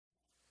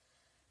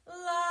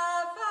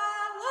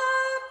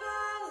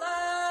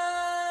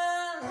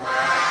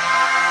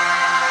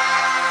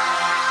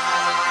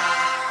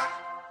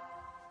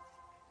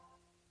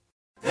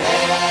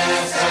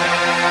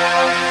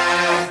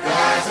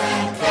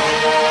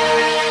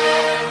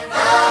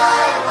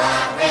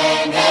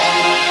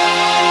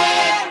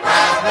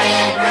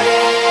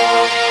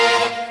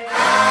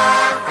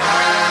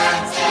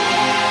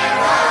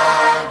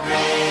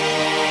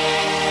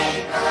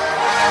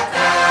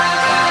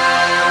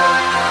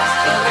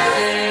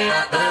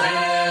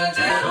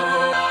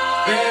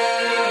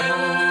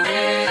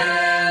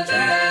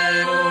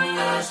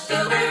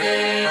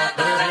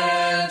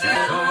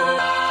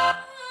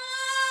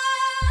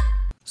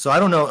So I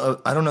don't know.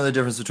 I don't know the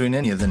difference between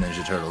any of the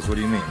Ninja Turtles. What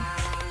do you mean?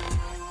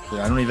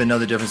 I don't even know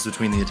the difference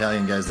between the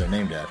Italian guys they're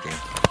named after.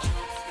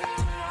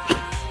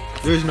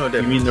 There's no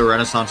difference. You mean the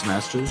Renaissance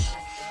Masters?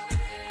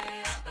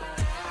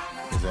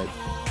 Is that?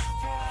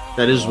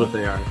 That is what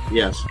they are.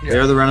 Yes, Yeah. they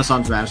are the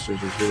Renaissance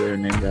Masters. Is who they are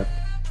named after.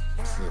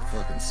 It's a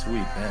fucking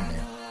sweet band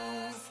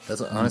name.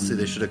 That's what, honestly,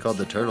 they should have called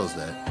the Turtles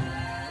that.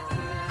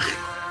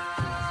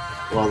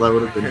 Well, that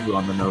would have been too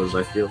on the nose,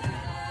 I feel.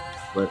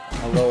 But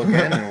Hello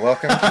again, and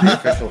welcome to the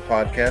official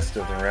podcast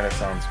of the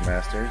Renaissance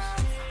Masters,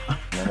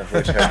 none of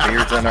which have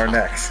beards on our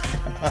necks.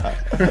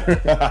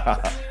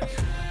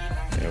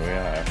 Here we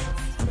are,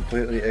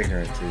 completely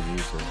ignorant to the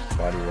use of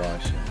body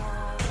wash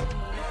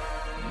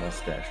and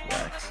mustache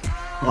wax.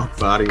 fuck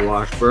body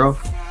wash, bro.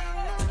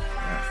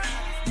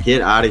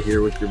 Get out of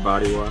here with your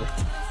body wash.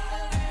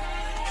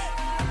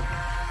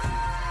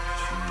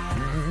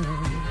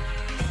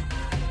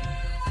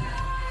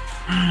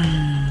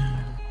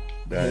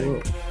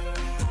 Dang.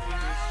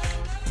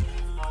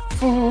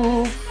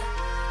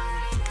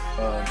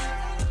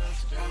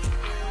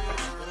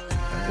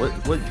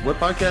 What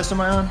podcast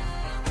am I on?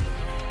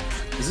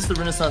 Is this the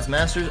Renaissance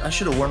Masters? I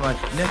should have worn my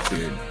neck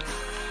beard.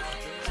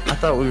 I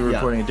thought we were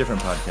recording a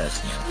different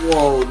podcast now.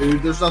 Whoa,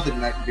 dude! There's nothing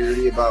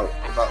neckbeardy about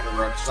the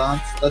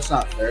Renaissance. That's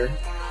not fair.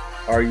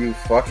 Are you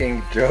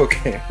fucking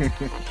joking?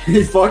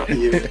 Fuck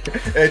you.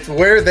 It's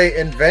where they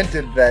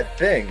invented that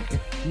thing.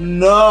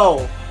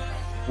 No.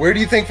 Where do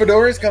you think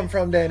fedoras come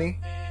from, Danny?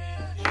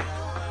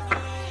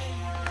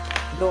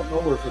 I don't know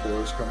where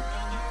fedoras come from.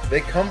 They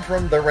come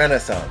from the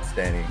Renaissance,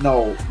 Danny.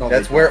 No.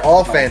 That's they where don't.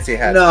 all No. fancy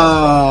hats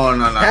come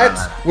No. from.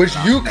 Hats which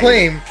you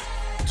claim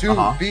to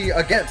Uh-huh. be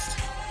against.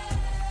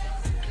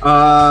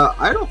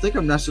 I don't think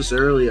I'm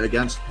necessarily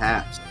against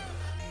hats.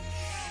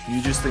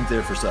 You just think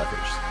they're for suckers.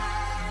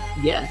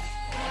 Yeah.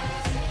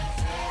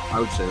 I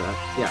would say that.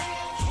 Yeah.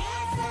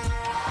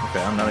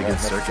 Okay, I'm not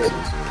against that's circuses.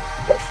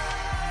 good.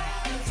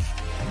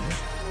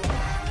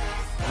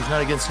 He's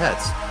not against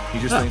hats. He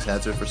just thinks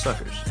hats are for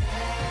suckers.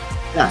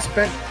 Yeah. We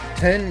spent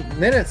 10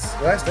 minutes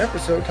last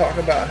episode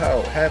talking about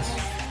how hats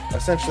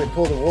essentially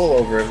pull the wool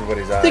over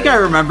everybody's eyes. I think I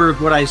remember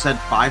what I said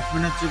 5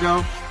 minutes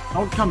ago.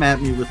 Don't come at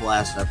me with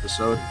last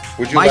episode.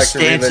 Would you my like to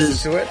re-listen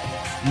stances- to it?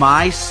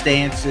 My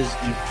stances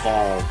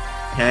evolve,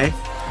 okay?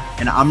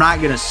 And I'm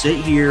not gonna sit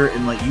here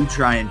and let you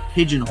try and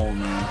pigeonhole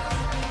me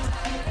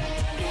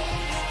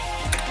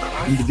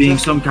into being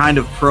some kind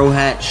of pro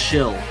hat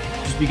shill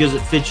just because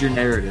it fits your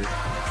narrative.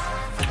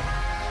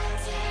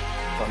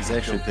 He's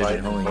actually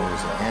pigeonholing you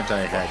as an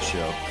anti-hat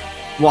show.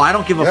 Well, I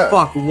don't give a Yeah.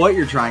 fuck what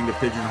you're trying to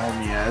pigeonhole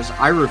me as.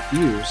 I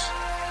refuse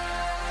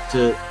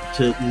to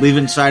live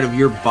inside of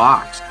your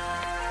box.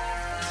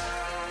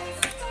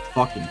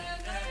 Fucking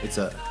It's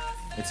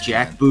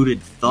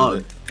jackbooted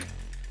thug.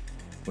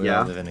 We Yeah.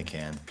 all live in a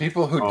can.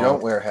 People who Oh.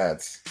 don't wear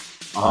hats.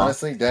 Uh-huh.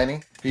 Honestly,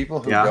 Danny,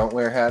 people who Yeah. don't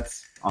wear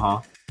hats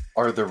Uh-huh.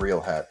 are the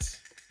real hats.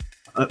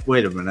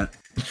 Wait a minute.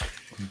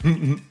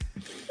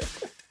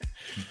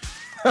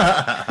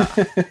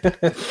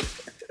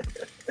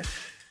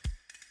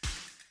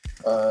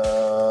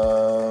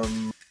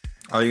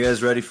 Are you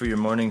guys ready for your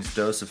morning's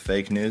dose of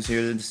fake news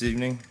here this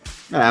evening?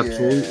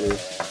 Absolutely.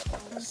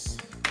 Yes.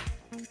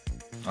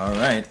 All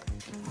right,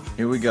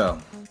 here we go.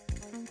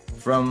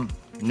 From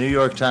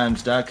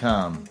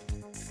NewYorkTimes.com,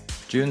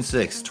 June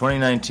 6,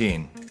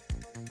 2019.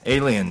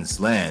 Aliens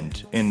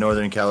land in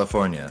Northern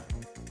California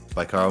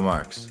by Karl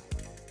Marx.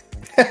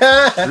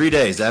 3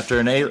 days after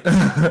an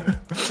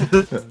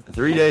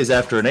 3 days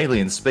after an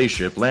alien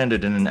spaceship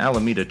landed in an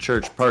Alameda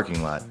church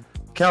parking lot,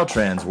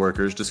 Caltrans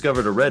workers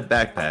discovered a red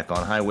backpack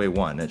on Highway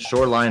 1 at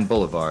Shoreline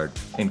Boulevard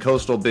in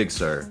coastal Big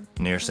Sur,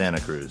 near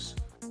Santa Cruz.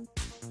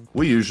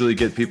 We usually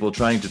get people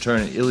trying to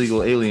turn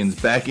illegal aliens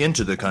back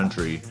into the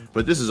country,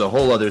 but this is a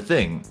whole other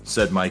thing,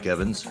 said Mike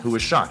Evans, who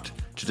was shocked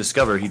to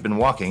discover he'd been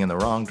walking in the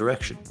wrong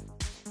direction.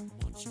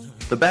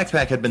 The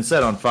backpack had been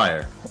set on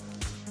fire.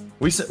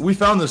 We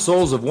found the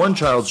soles of one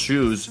child's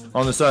shoes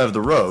on the side of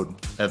the road,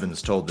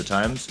 Evans told the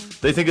Times.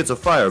 They think it's a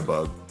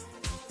firebug.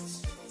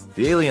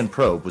 The alien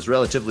probe was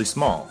relatively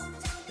small.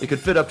 It could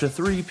fit up to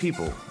 3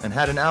 people and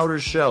had an outer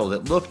shell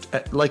that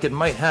looked like it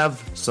might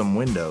have some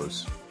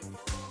windows.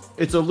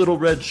 It's a little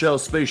red shell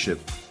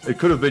spaceship. It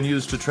could have been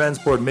used to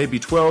transport maybe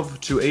 12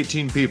 to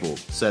 18 people,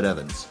 said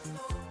Evans.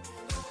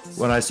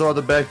 When I saw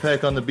the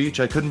backpack on the beach,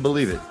 I couldn't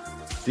believe it.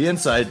 The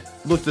inside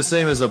looked the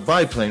same as a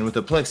biplane with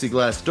a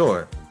plexiglass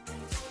door.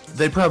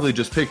 They probably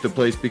just picked the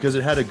place because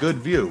it had a good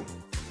view.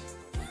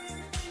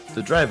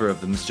 The driver of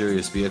the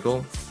mysterious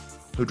vehicle,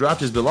 who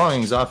dropped his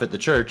belongings off at the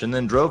church and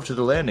then drove to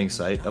the landing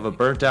site of a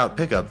burnt-out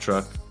pickup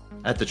truck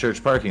at the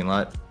church parking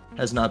lot,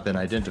 has not been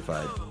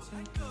identified.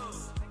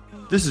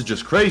 This is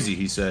just crazy,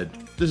 he said.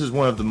 This is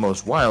one of the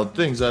most wild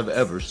things I've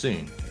ever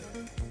seen.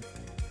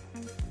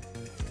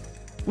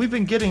 We've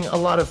been getting a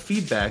lot of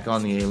feedback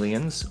on the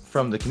aliens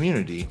from the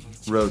community,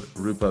 wrote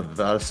Rupa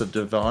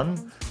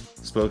Vasudevan,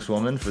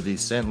 spokeswoman for the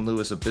San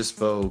Luis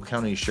Obispo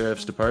County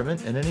Sheriff's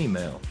Department, in an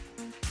email.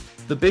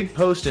 The big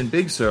post in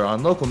Big Sur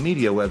on local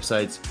media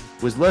websites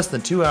was less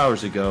than 2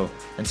 hours ago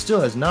and still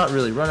has not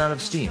really run out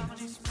of steam.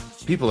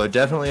 People are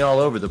definitely all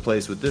over the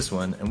place with this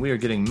one, and we are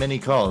getting many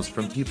calls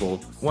from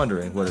people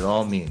wondering what it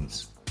all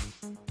means.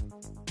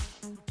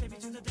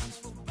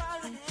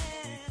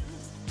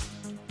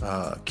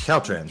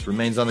 Caltrans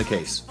remains on the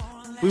case.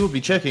 We will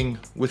be checking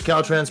with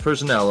Caltrans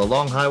personnel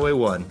along Highway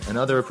 1 and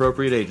other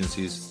appropriate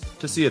agencies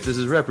to see if this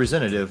is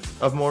representative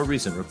of more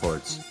recent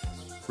reports.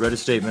 Read a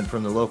statement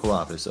from the local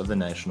office of the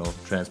National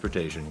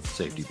Transportation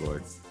Safety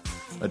Board.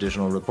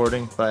 Additional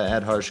reporting by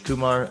Adharsh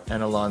Kumar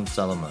and Alon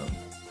Salomon.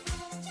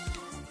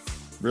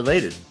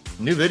 Related,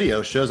 new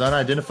video shows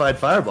unidentified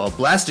fireball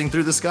blasting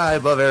through the sky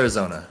above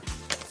Arizona.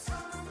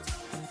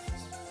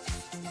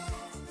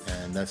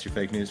 And that's your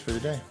fake news for the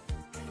day.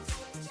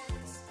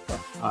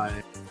 I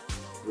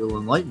will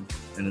enlighten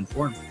and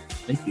inform.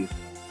 Thank you.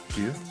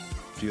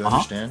 Do you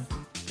understand?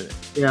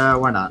 Yeah,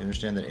 why not? You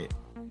understand that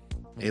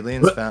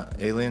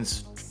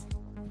aliens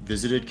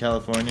visited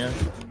California,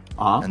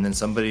 and then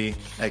somebody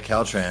at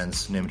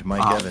Caltrans named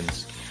Mike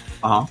Evans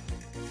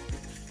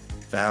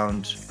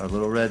found a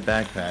little red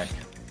backpack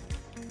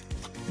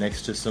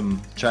next to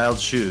some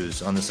child's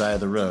shoes on the side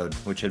of the road,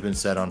 which had been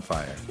set on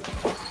fire.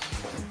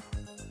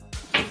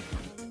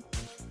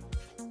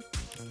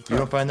 You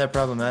don't find that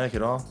problematic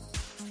at all?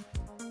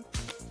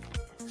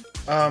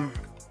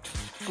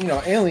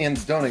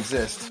 Aliens don't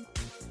exist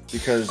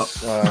because,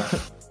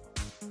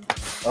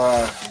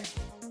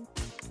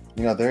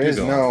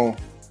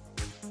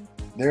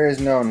 there is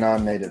no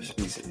non-native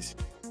species.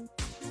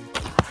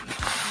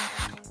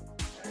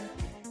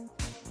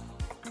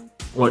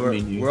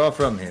 We're all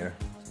from here.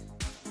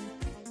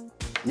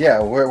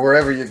 Yeah,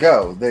 wherever you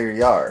go, there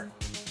you are.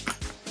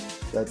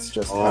 That's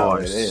just how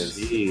it is.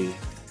 See.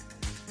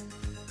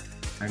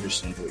 I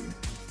understand what you mean.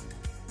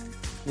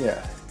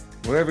 Yeah.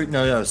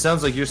 No, it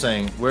sounds like you're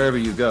saying wherever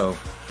you go,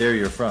 there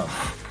you're from.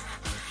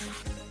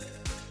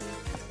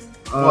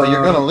 Well,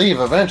 you're gonna leave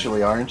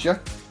eventually, aren't you?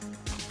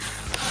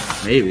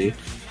 Maybe.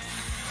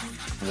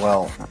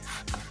 Well,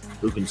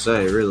 Who can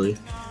say, really?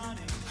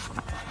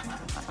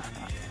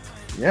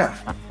 yeah.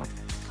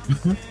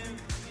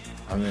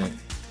 I mean,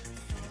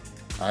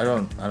 I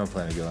don't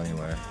plan to go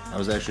anywhere. I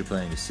was actually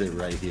planning to sit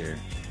right here,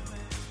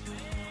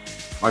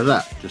 Why's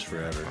that? just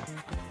forever.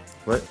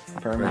 What?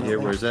 Right Permanently? here?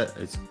 Where's that?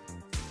 It's.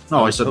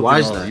 No, I said, hoping why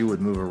is all of that? You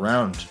would move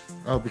around.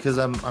 Oh, because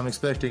I'm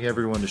expecting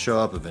everyone to show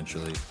up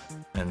eventually,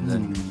 and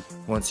then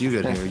once you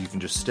get here, you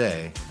can just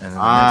stay, and then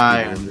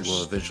I the next people understand.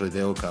 will eventually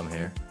they will come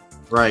here.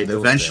 Right, They'll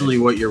eventually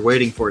stay. what you're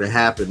waiting for to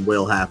happen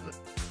will happen.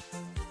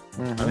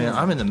 I mean,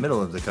 I'm in the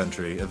middle of the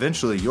country.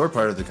 Eventually, your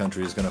part of the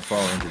country is going to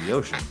fall into the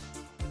ocean.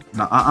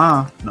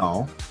 No.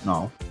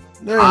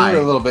 They're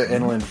a little bit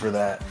inland for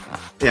that.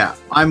 Yeah,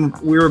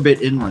 we're a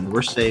bit inland.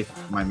 We're safe,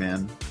 my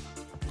man.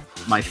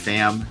 My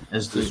fam,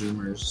 as the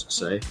Zoomers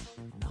say.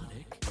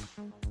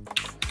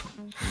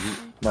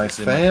 My It's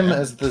in my fam, head.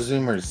 as the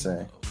Zoomers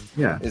say,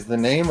 Yeah. is the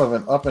name of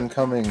an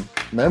up-and-coming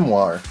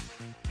memoir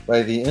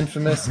by the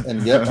infamous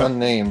and yet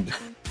unnamed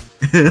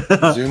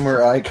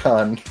Zoomer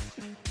icon.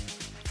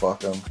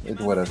 Fuck him.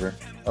 Whatever.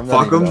 I'm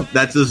not Fuck even him.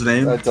 That's his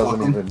name. That doesn't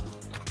Fuck 'em. even.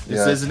 It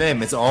says the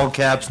name. It's all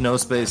caps, no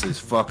spaces.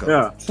 Fuck 'em.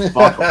 Yeah.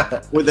 Fuck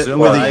 'em. With a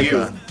Zoomer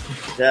U. icon.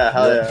 Yeah,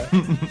 hell yeah.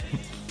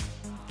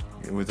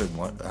 With a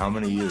what? How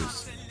many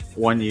U's?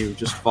 One U.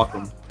 Just fuck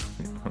him.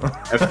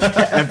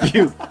 F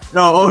U.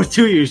 No,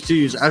 2 U's. 2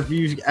 U's. F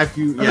U.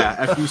 Yeah.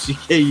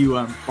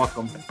 F-U-C-K-U-M. Fuck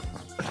him.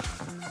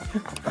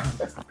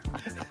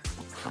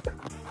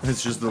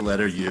 It's just the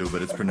letter U,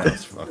 but it's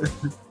pronounced fuck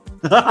 'em.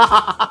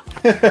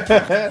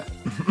 That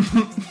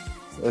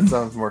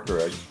sounds more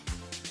correct.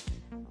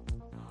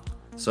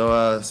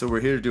 So we're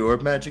here to do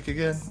orb magic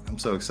again. I'm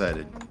so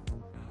excited.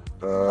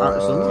 Some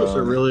of us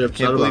are really upset.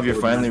 Can't believe about you're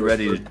the finally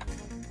ready magic,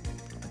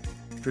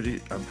 to.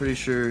 I'm pretty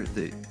sure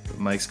that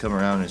Mike's come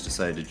around and has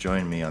decided to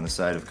join me on the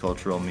side of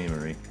cultural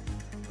memery.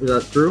 but-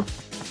 Is that true?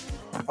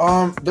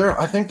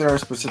 I think there are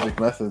specific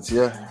methods.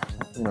 Yeah,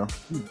 you know.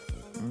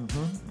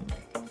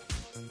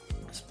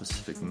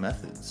 Specific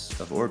methods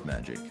of orb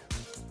magic.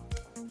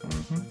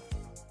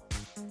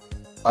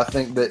 I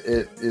think that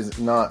it is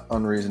not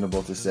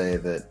unreasonable to say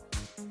that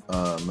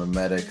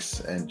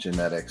memetics and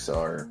genetics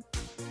are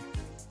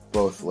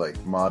both like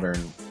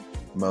modern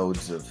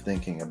modes of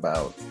thinking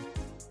about,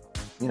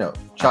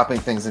 chopping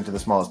things into the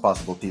smallest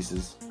possible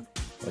pieces.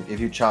 Like if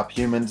you chop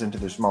humans into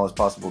their smallest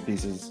possible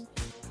pieces,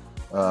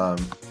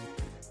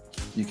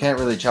 you can't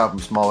really chop them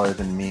smaller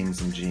than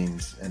memes and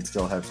genes and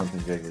still have something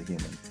vaguely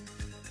human.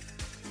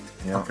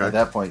 Okay. At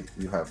that point,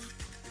 you have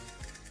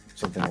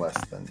something less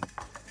than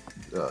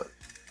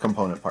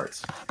component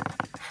parts.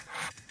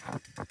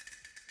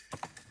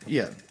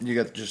 Yeah,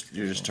 you're just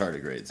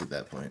tardigrades at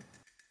that point.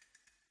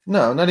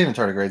 No, not even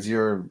tardigrades.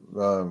 You're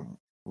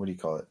what do you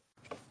call it?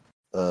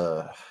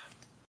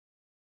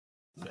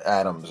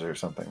 Atoms or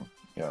something.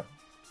 Yeah,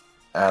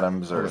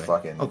 atoms or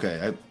fucking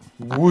Okay,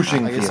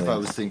 whooshing. I guess if I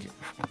feelings. was thinking,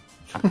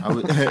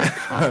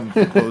 I'm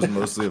composed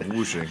mostly of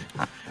whooshing.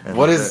 And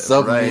What a is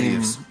variety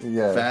of submeme?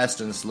 Yeah,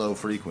 fast and slow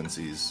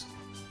frequencies.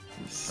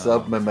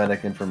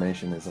 submimetic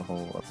information is a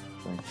whole other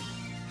thing.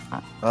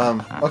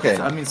 Okay,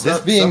 I mean, this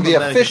being the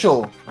submimetic-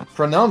 official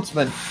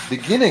pronouncement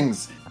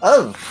beginnings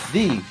of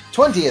the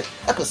 20th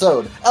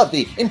episode of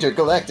the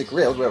Intergalactic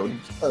Railroad.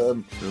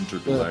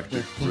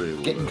 Intergalactic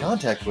Railroad. Get in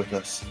contact with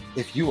us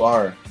if you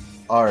are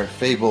our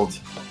fabled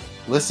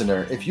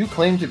listener. If you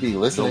claim to be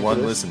listening The one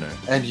to this listener.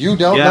 and you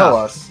don't Yeah. know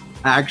us,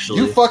 Actually,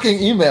 you fucking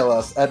email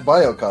us at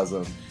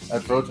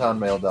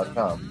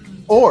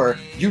biocosm@protonmail.com, or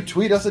you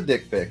tweet us a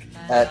dick pic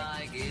at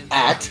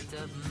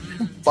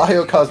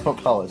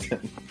biocosmopolitan,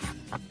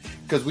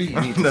 because we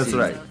need to That's see,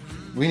 right.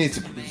 we need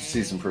to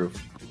see some proof.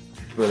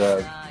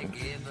 But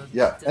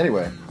yeah,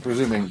 anyway,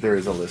 presuming there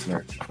is a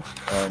listener,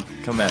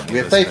 Come at me. we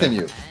have faith in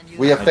you.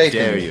 We have faith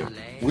dare in you. you.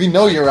 We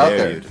know you're out Dare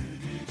there. you.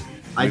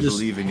 I We just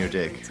believe in your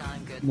dick.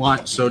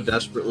 want so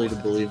desperately to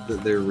believe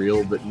that they're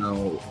real, but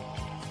know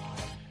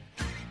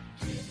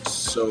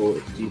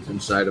so deep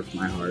inside of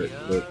my heart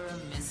that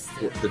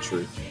the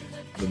truth,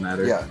 the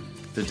matter. Yeah,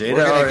 The We're data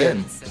gonna are get-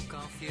 in.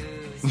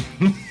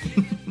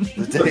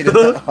 the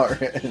data are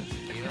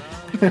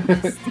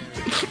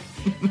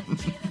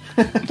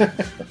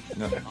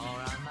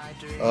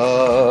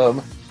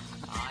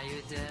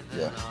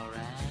yeah.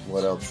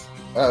 What else?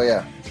 Oh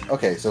yeah.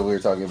 Okay, so we were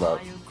talking about.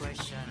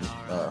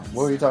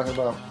 What were you talking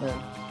about,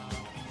 man?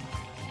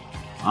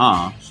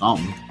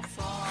 Something.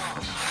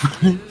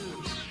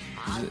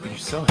 You're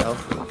so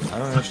healthy. I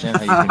don't understand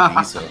how you can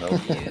be so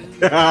healthy.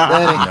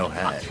 Danny, No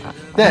hat.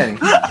 Danny,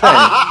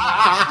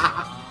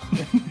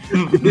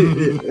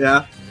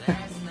 Yeah.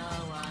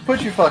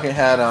 put your fucking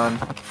hat on.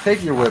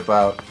 Take your whip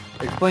out.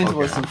 Explain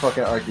to us some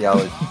fucking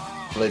archaeology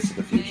relates to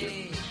the future.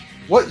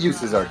 What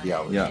use is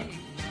archaeology? Yeah.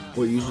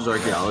 What uses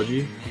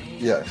archaeology?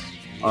 Yeah.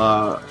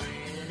 I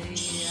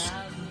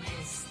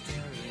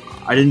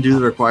didn't do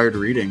the required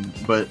reading,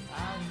 but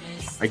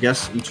I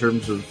guess in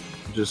terms of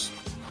just,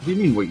 what do you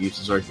mean what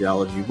uses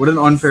archaeology? What an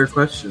unfair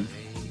question.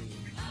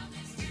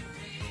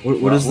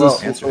 What is Well,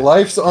 this?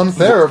 life's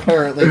unfair,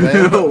 apparently,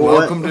 man. What?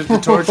 Welcome to the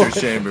torture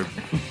chamber.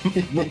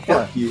 Yeah.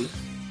 Fuck you.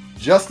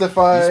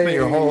 Justify.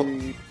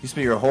 You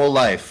spent your whole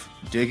life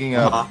digging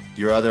up Uh-huh.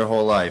 your other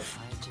whole life.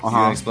 You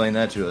can explain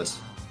that to us.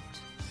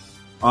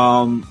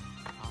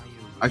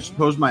 I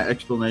suppose my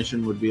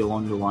explanation would be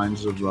along the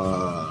lines of,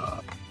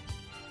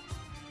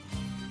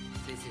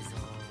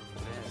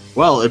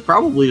 well, it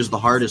probably is the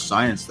hardest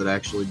science that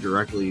actually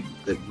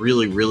that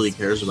really, really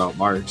cares about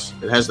Marx.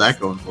 It has that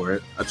going for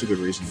it. That's a good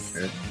reason to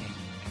care.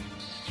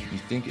 You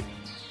think it?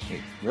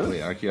 Really?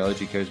 Wait,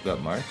 archaeology cares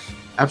about Marx?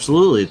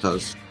 Absolutely, it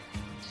does.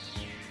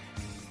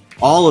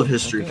 All of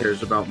history Okay.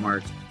 cares about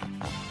Marx.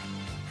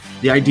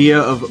 The idea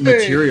of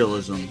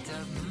materialism.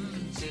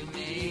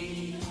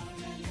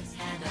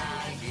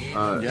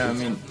 Yeah, I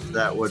mean,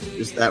 That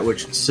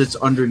which sits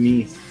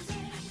underneath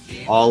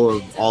all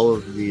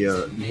of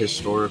the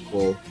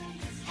historical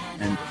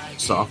and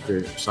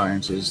softer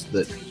sciences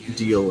that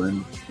deal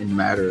in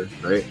matter,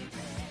 right?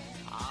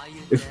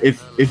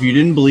 If you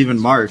didn't believe in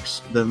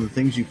Marx, then the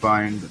things you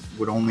find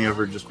would only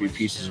ever just be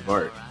pieces of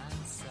art.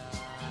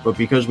 But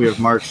because we have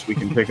Marx, we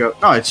can pick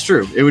up. No, it's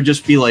true. It would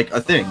just be like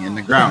a thing in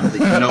the ground that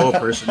you know a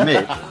person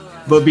made.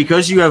 But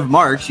because you have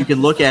Marx, you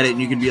can look at it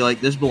and you can be like,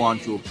 this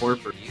belonged to a poor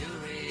person,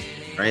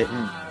 right?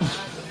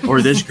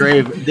 Or this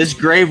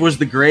grave was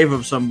the grave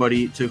of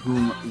somebody to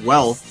whom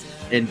wealth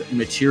and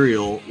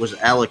material was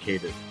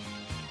allocated.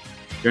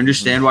 You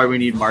understand why we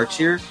need Marx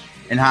here?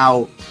 And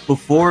how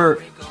before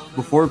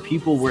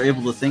people were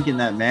able to think in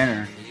that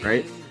manner,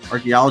 right?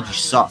 Archaeology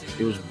sucked.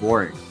 It was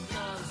boring.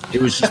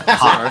 It was just was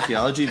hot.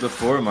 archaeology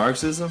before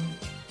Marxism?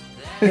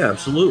 Yeah,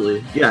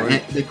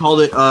 they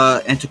called it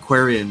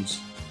antiquarians.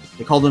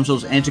 They called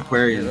themselves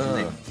antiquarians.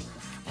 And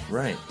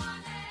Right.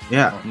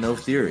 yeah. No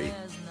theory.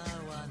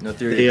 No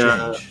theory They,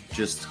 of change.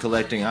 Just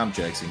collecting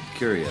objects and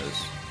curios.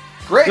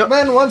 Great Yep.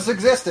 men once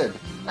existed,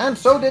 and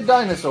so did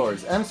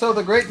dinosaurs, and so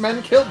the great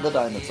men killed the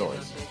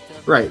dinosaurs,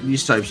 Right,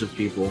 these types of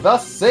people.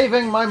 thus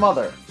saving my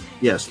mother.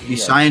 Yes, the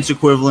Yes. science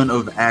equivalent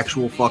of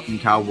actual fucking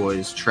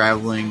cowboys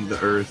traveling the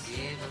earth,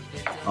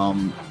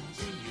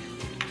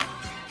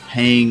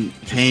 paying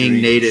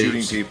shooting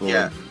natives, people.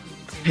 yeah,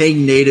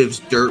 paying natives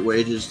dirt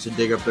wages to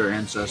dig up their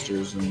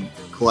ancestors and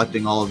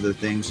collecting all of their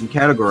things and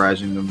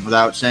categorizing them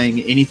without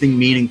saying anything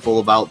meaningful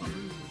about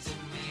them,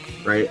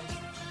 right?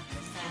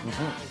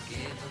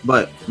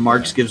 But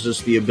Marx gives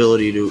us the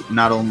ability to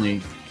not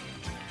only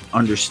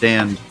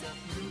understand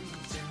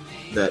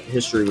that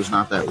history was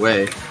not that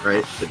way,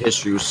 right? That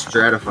history was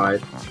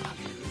stratified,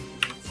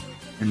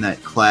 and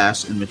that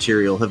class and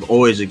material have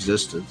always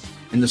existed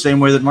in the same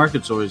way that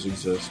markets always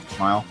exist,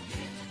 Smile.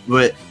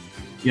 But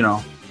you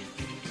know,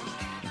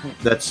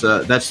 that's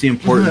the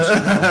importance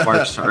of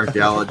Marx to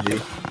archaeology.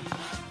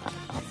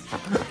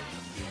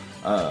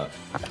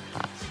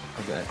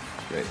 Okay,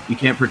 great. You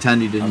can't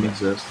pretend he didn't Okay.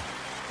 exist.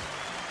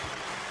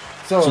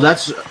 So, So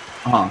that's,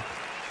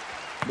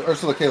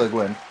 Ursula K. Le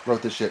Guin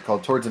wrote this shit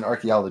called "Towards an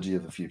Archaeology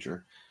of the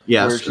Future,"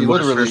 yes. where she and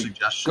what is her literally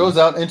suggestion? goes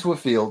out into a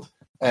field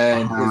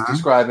and is Uh-huh.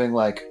 describing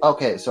like,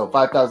 okay, so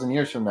 5,000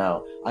 years from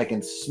now, I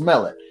can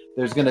smell it.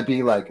 There's gonna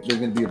be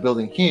a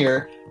building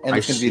here, and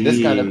it's I gonna be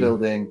this kind of see.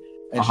 building,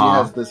 and she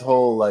Uh-huh. has this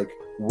whole like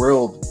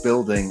world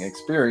building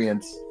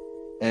experience,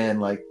 and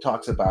like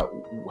talks about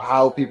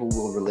how people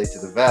will relate to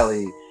the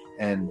valley,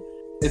 and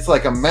it's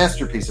like a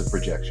masterpiece of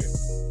projection.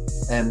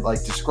 And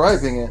like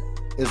describing it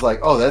is like,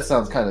 oh, that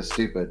sounds kind of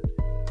stupid.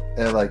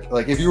 And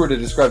like if you were to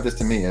describe this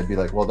to me, I'd be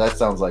like, well, that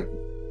sounds like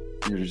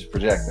you're just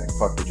projecting.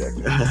 Fuck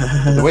projecting.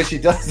 But the way she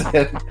does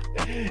it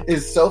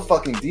is so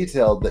fucking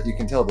detailed that you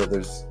can tell that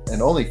there's,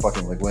 and only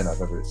fucking Le Guin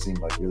I've ever seen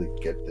like really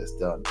get this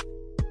done.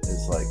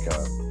 Is like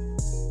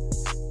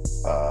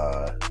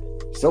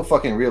so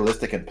fucking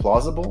realistic and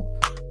plausible,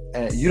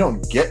 and you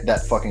don't get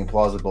that fucking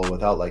plausible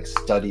without like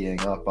studying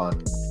up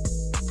on,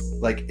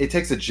 like, it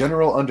takes a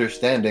general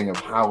understanding of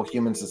how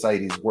human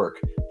societies work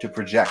to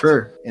project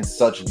in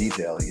such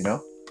detail, you know?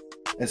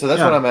 And so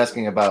that's what I'm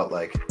asking about,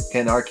 like,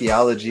 can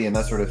archaeology and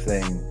that sort of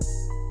thing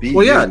be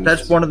used?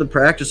 That's one of the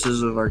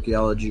practices of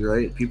archaeology,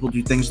 right? People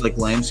do things like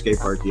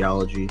landscape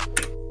archaeology.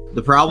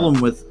 The problem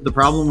with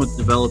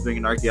developing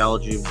an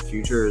archaeology of the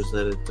future is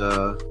that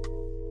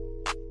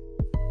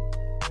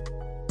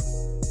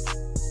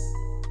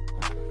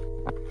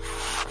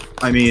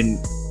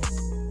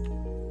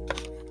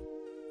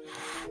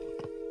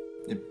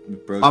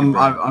I'm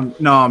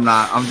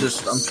not. I'm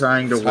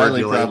trying to it's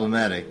highly wordulate.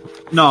 problematic.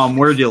 No, I'm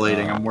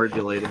wordulating. I'm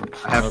wordulating.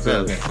 I have to,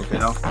 okay. you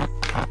know.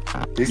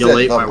 He said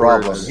the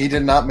problem. He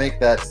did not make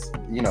that.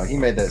 You know, he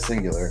made that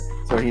singular,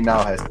 so he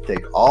now has to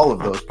take all of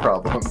those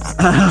problems.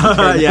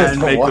 And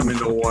make them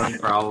into one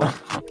problem.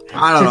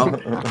 I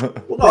don't know.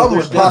 I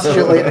was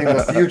postulating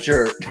the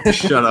future.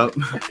 Shut up.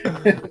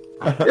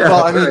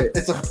 Well, I mean,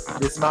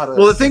 it's not a.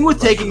 Well, the thing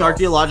with taking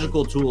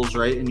archaeological tools,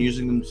 right, and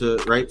using them to,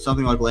 right,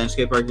 something like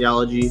landscape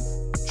archaeology,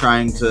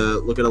 trying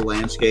to look at a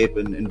landscape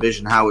and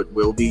envision how it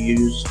will be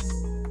used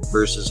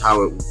versus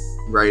how it,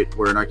 right,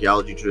 where in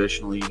archaeology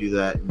traditionally you do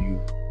that and you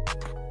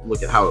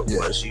look at how it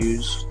was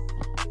used.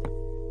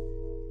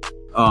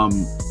 I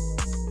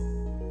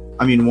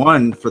mean,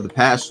 one, for the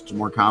past, it's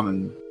more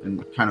common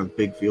and kind of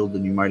big field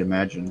than you might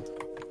imagine,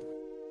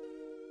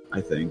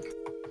 I think.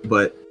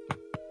 But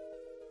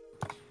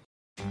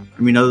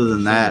I mean, other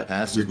than that, the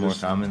past is more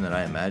common than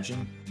I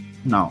imagine.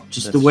 No,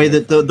 just the way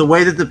that the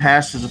way that the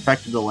past has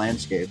affected the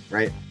landscape,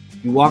 right?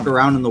 You walk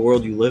around in the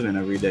world you live in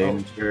every day, and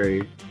it's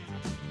very,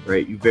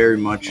 right? You very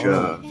much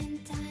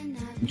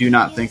do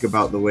not think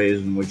about the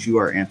ways in which you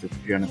are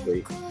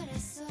anthropogenically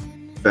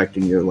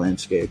affecting your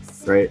landscape,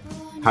 right?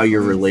 How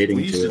you're relating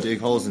to it. We used to dig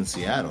holes in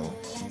Seattle.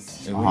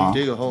 And when you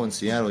dig a hole in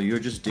Seattle, you're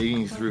just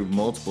digging through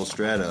multiple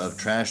strata of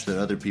trash that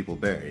other people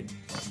buried.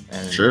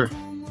 And sure.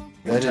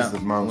 That is the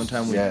most. One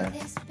time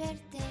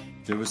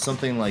there was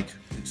something like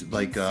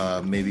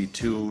maybe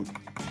 2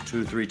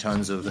 to 3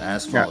 tons of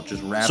asphalt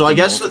just wrapped. So I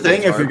guess the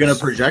thing, if you're going to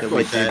project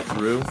like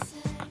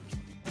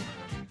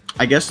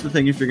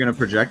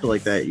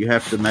that, you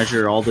have to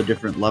measure all the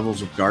different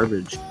levels of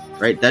garbage,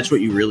 right? That's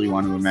what you really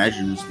want to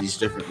imagine, is these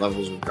different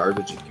levels of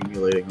garbage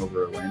accumulating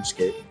over a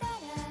landscape.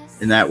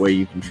 In that way,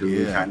 you can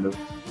truly kind of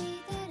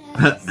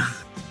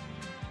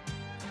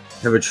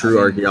have a true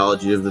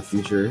archaeology of the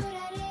future.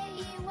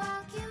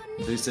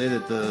 They say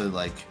that the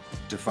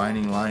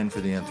defining line for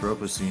the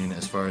Anthropocene,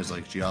 as far as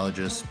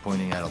geologists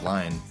pointing at a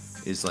line,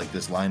 is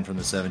this line from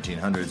the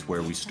 1700s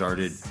where we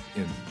started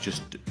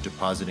just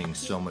depositing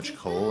so much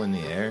coal in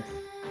the air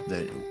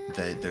that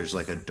there's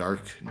a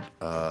dark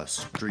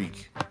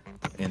streak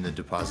in the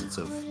deposits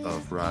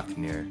of rock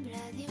near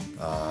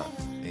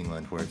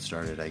England where it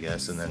started, I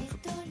guess, and then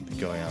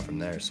going on from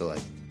there. So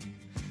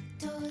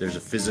there's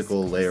a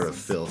physical layer of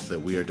filth that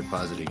we are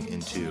depositing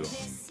into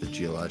the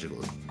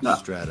geological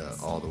strata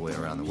all the way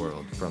around the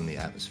world from the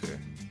atmosphere.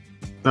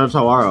 That's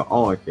how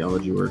all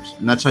archaeology works,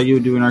 and that's how you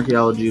would do an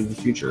archaeology of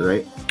the future,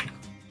 right?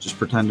 Just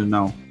pretend to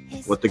know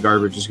what the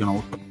garbage is going to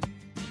look like.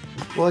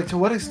 Well, to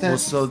what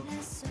extent?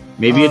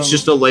 Maybe it's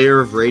just a layer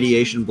of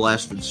radiation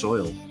blasted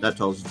soil. That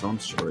tells its own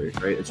story,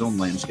 right? Its own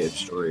landscape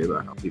story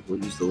about how people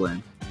use the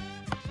land.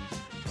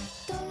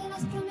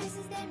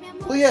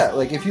 Well, yeah,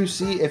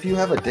 if you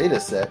have a data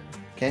set,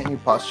 can't you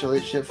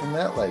postulate shit from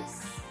that? Like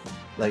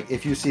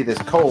if you see this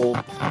coal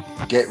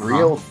get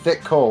real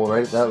thick coal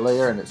right at that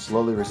layer and it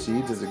slowly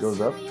recedes as it goes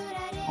up,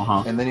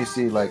 and then you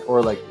see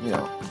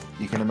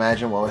you can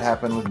imagine what would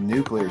happen with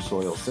nuclear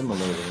soil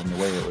similarly in the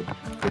way it would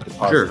get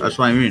deposited. Sure, that's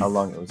what I mean. How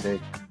long it would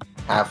take,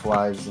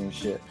 half-lives and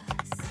shit.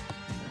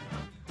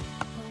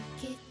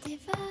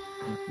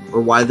 Or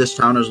why this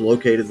town is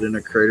located in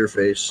a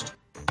crater-faced,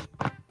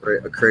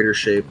 right? A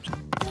crater-shaped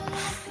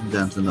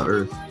dent in the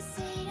earth.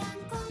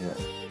 Yeah.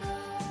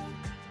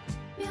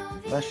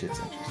 That shit's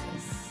interesting.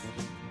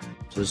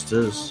 Just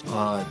is.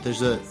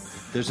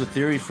 There's a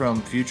theory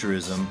from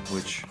futurism,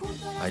 which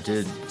I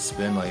did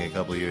spend a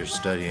couple years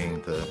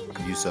studying the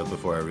use of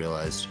before I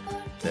realized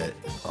that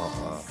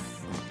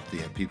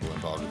the people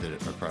involved with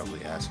it are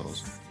probably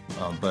assholes.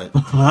 But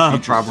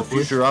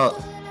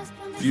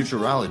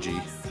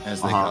futurology,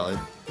 as they call it,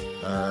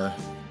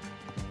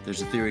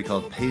 there's a theory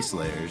called pace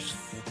layers,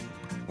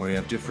 where you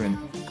have different,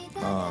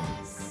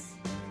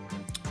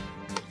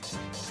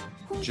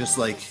 just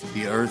like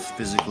the Earth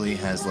physically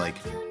has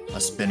a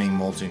spinning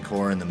molten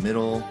core in the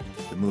middle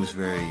that moves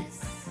very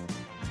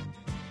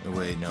Oh,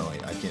 wait, no,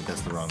 I can't.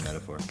 That's the wrong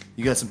metaphor.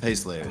 You got some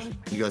paste layers.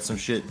 You got some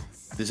shit.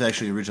 This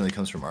actually originally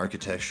comes from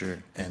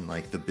architecture and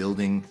like the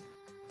building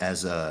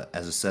as a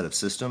set of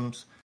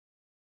systems.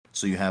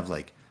 So you have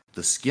like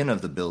the skin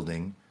of the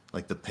building,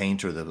 like the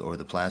paint or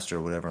the plaster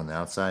or whatever on the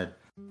outside.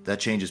 That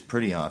changes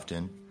pretty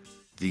often.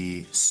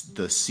 The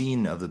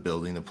scene of the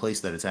building, the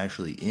place that it's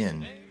actually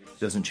in,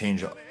 doesn't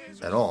change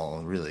at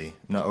all, really.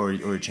 No, or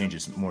it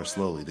changes more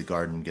slowly. The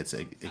garden gets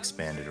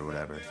expanded or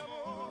whatever,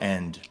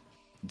 and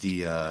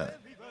the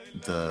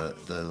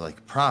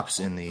like props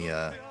in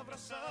the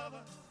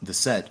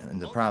set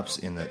and the props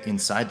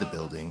inside the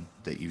building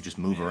that you just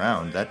move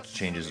around, that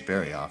changes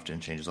very often,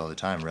 changes all the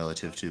time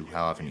relative to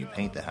how often you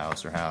paint the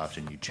house or how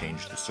often you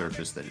change the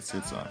surface that it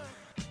sits on.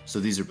 So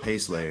these are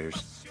paste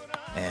layers,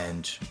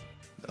 and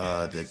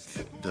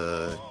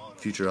the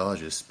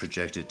futurologists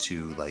projected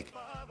to like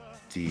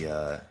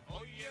the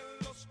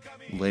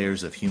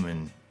layers of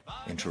human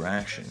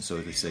interaction.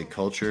 So they say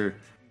culture,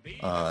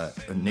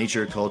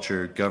 nature,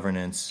 culture,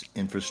 governance,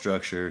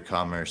 infrastructure,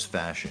 commerce,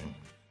 fashion.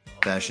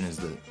 Fashion is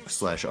the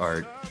 /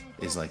 art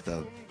is like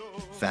the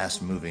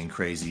fast moving,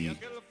 crazy,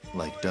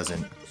 like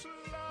doesn't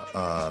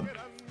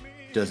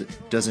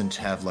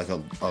have like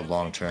a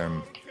long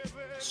term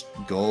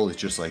goal.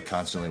 It's just like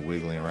constantly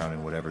wiggling around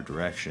in whatever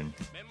direction.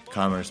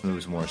 Commerce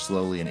moves more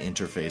slowly and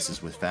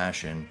interfaces with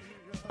fashion.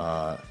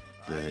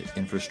 The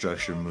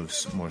infrastructure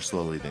moves more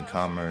slowly than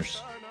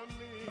commerce,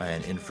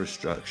 and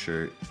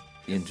infrastructure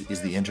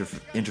is the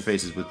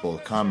interfaces with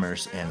both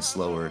commerce and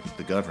slower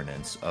the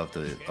governance of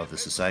the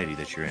society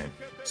that you're in.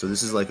 So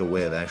this is like a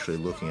way of actually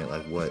looking at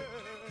like what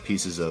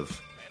pieces of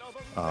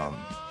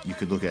you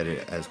could look at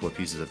it as what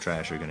pieces of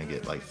trash are going to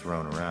get like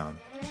thrown around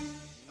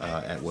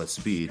at what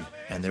speed.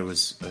 And there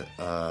was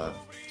a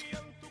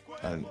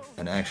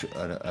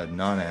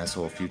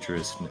non-asshole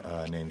futurist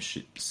named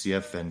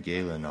C.F. Van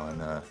Galen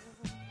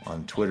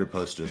on Twitter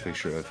posted a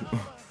picture of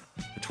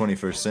the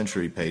 21st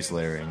century pace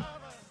layering,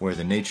 where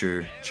the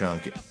nature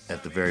chunk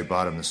at the very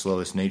bottom, the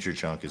slowest nature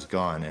chunk, is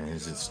gone and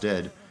has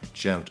instead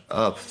jumped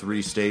up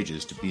 3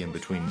 stages to be in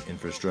between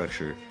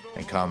infrastructure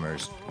and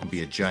commerce and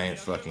be a giant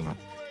fucking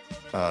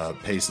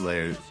pace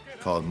layer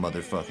called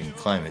motherfucking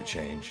climate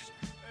change.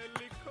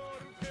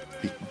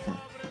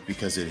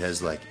 Because it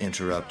has like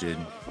interrupted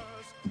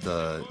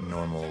the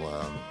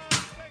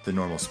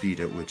normal speed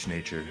at which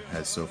nature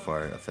has so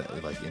far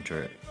like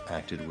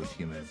interacted with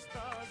human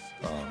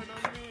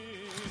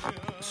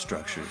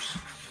structures,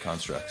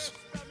 constructs.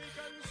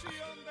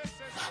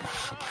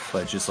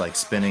 But just like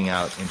spinning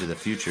out into the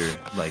future,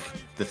 like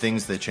the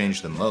things that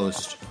change the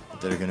most,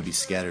 that are going to be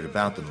scattered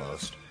about the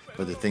most,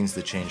 but the things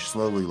that change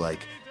slowly, like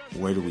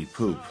where do we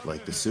poop,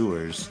 like the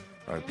sewers,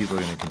 or people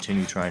are going to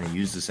continue trying to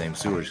use the same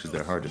sewers because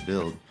they're hard to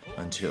build,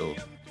 until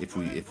if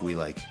we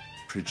like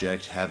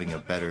project having a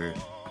better,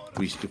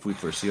 if we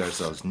foresee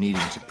ourselves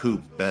needing to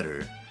poop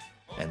better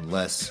and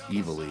less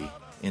evilly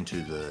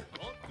into the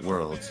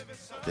world,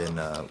 then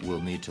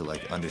we'll need to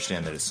like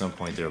understand that at some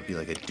point there will be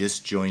like a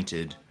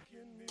disjointed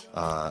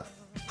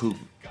poop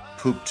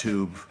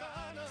tube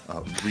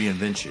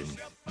reinvention,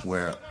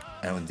 where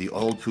and the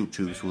old poop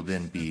tubes will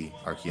then be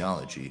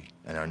archaeology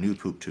and our new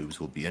poop tubes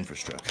will be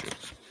infrastructure,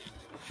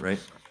 right?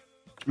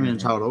 I mean,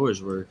 that's how it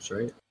always works,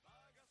 right?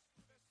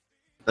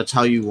 That's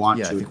how you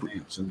want to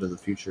advance into the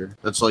future.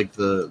 That's like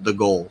the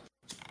goal,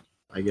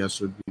 I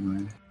guess, would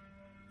be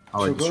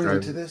how I describe it. So going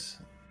into this,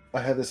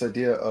 I had this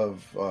idea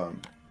of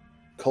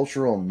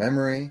cultural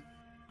memory,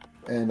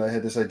 and I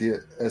had this idea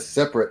as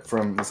separate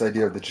from this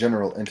idea of the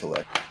general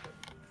intellect.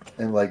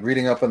 And like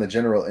reading up on the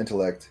general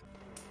intellect,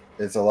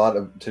 it's a lot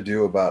to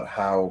do about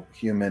how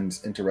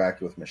humans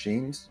interact with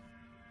machines.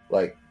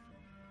 Like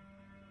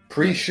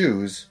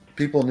pre-shoes,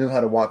 people knew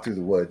how to walk through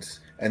the woods,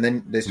 and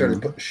then they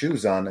started putting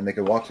shoes on and they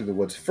could walk through the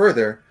woods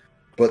further,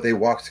 but they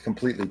walked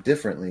completely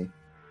differently,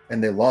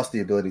 and they lost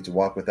the ability to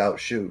walk without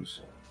shoes.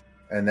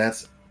 And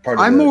that's part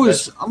of I'm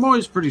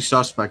always pretty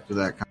suspect of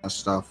that kind of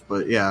stuff,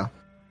 but yeah.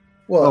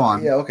 Well, go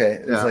on. Yeah,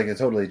 okay. It's like a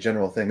totally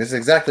general thing. This is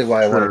exactly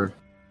why I wanted.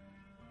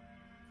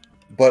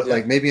 But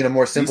like maybe in a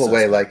more simple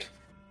way, like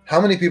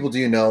how many people do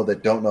you know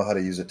that don't know how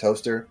to use a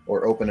toaster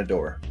or open a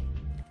door?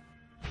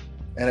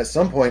 And at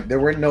some point, there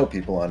were no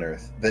people on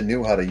Earth that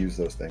knew how to use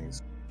those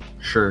things.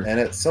 Sure. And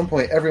at some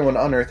point, everyone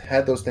on Earth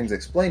had those things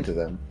explained to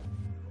them.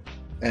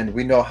 And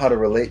we know how to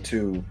relate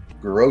to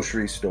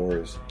grocery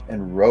stores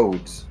and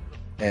roads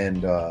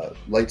and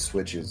light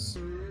switches.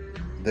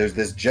 There's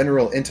this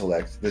general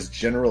intellect, this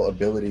general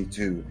ability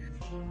to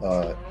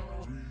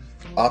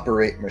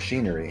operate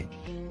machinery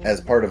as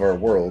part of our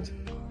world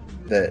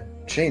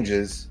that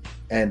changes.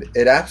 And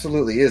it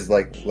absolutely is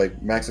like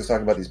Max was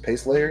talking about these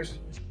pace layers.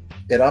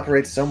 It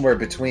operates somewhere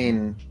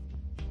between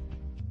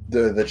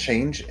the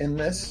change in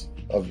this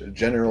of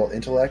general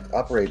intellect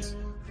operates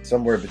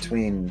somewhere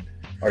between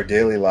our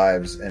daily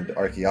lives and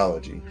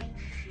archaeology.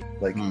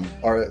 Like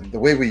the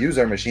way we use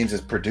our machines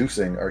is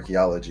producing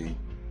archaeology,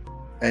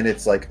 and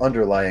it's like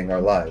underlying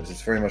our lives.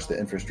 It's very much the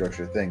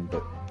infrastructure thing,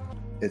 but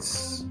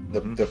it's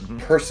the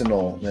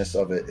personalness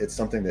of it. It's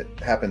something that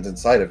happens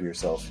inside of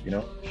yourself, you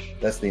know?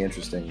 That's the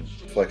interesting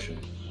reflection.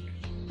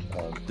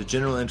 The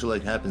general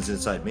intellect happens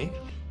inside me?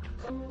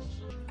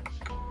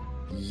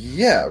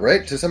 Yeah,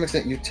 right? To some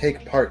extent, you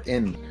take part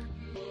in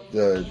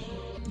the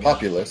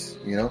populace,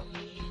 you know?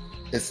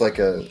 It's like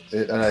an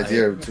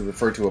idea to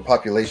refer to a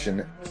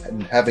population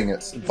and having a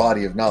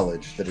body of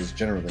knowledge that is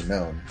generally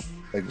known.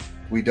 Like,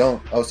 I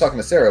was talking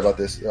to Sarah about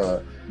this,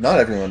 not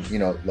everyone, you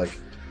know, like,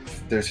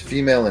 there's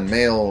female and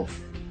male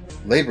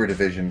labor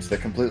divisions that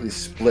completely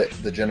split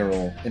the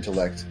general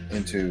intellect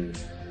into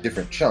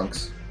different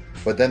chunks,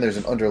 but then there's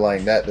an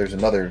underlying that, there's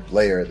another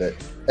layer that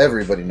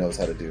everybody knows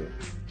how to do.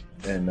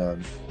 And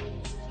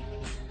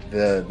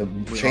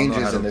the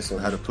changes in this...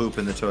 How to poop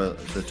in the toilet,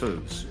 the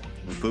tubes.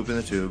 You poop in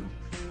the tube,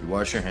 you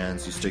wash your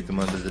hands, you stick them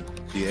under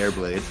the air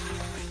blade.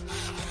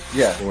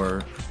 Yeah.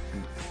 Or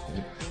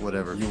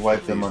whatever. You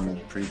wipe them on the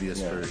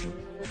previous version.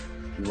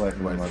 You wipe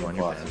them on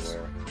your pants.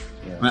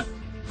 Yeah.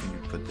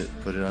 You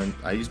put it on.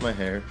 I use my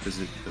hair because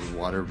the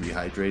water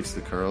rehydrates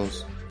the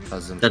curls,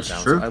 causes them to That's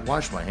bounce. true. I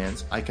wash my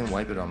hands. I can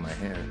wipe it on my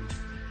hair.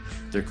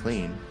 They're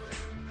clean.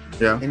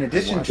 Yeah. In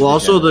addition to Well,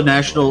 also the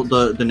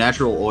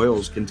natural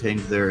oils contained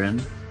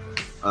therein.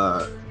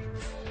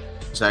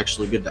 It's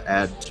actually good to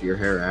add to your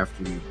hair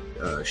after you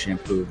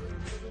shampoo.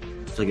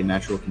 It's like a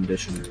natural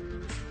conditioner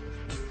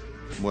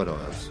What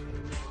oils?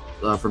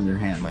 from your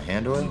hand. My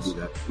hand You oils? do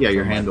that. Yeah,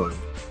 your hand oil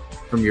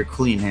from your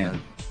clean hand.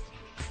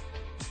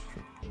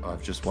 Oh,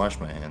 I've just washed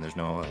my hand. There's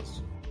no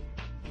oils.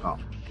 Oh,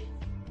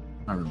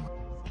 I remember.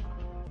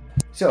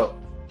 So,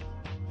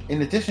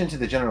 in addition to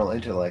the general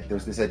intellect,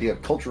 there's this idea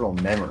of cultural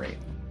memory,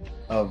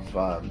 of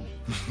like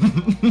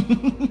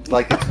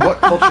it's what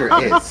culture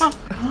is.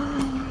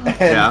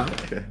 And,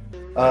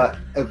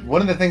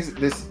 one of the things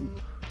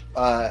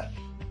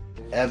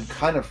I'm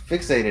kind of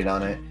fixated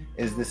on it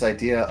is this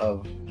idea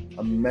of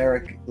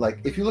like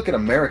if you look at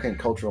American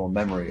cultural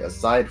memory,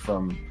 aside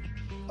from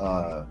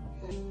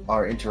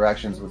our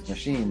interactions with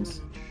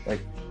machines,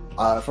 like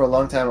for a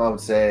long time I would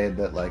say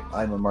that like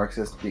I'm a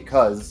Marxist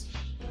because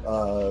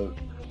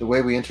the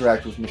way we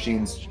interact with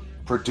machines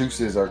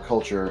produces our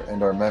culture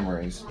and our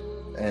memories,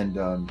 and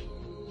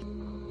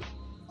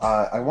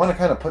I want to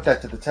kind of put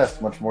that to the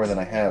test much more than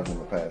I have in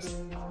the past.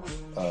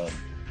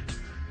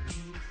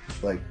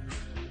 Like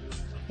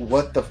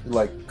what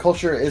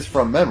culture is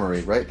from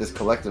memory, right? This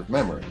collective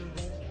memory.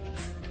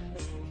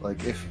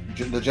 Like if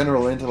the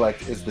general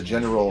intellect is the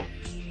general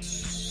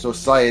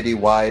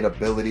society-wide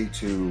ability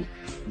to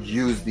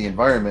use the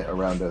environment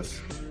around us,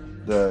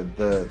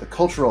 the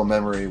cultural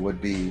memory would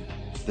be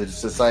the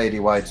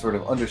society-wide sort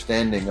of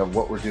understanding of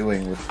what we're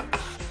doing with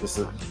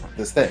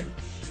this thing,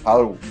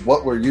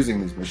 what we're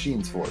using these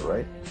machines for,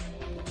 right?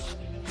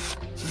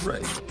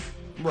 Right.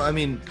 Well, I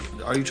mean,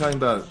 are you talking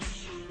about?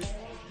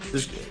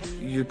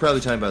 You're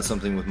probably talking about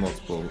something with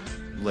multiple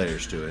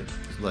layers to it,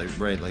 like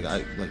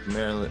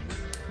Marilyn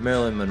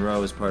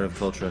Monroe is part of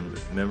cultural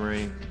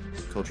memory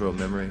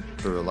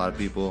for a lot of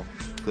people.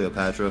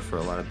 Cleopatra for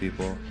a lot of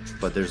people,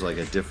 but there's like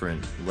a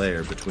different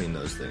layer between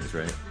those things,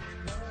 right?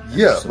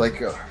 Yeah, So-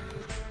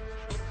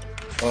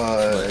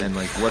 and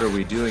like what are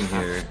we doing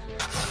here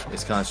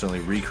is constantly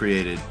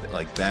recreated,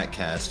 like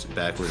backcast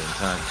backward in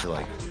time to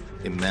like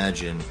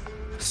imagine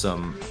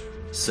some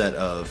set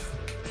of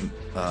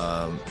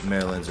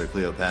Maryland's or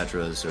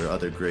Cleopatra's or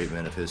other great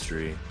men of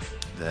history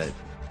that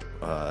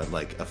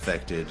like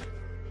affected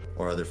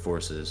or other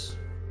forces.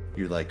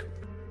 You're like,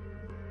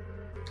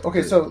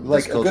 okay, so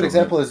like a good cultural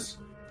example is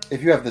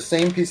if you have the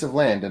same piece of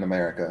land in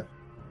America,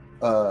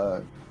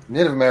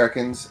 Native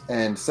Americans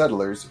and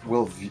settlers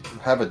will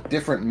have a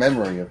different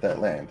memory of that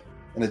land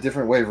and a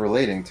different way of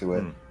relating to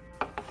it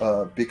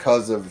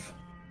because of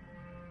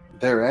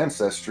their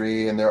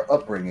ancestry and their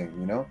upbringing,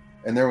 you know?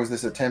 And there was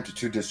this attempt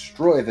to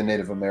destroy the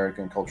Native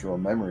American cultural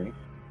memory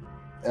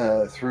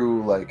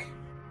through like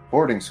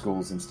boarding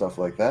schools and stuff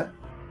like that.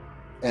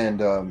 And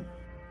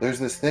there's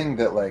this thing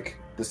that like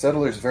the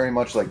settlers very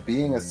much like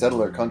being a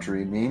settler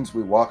country means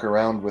we walk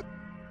around with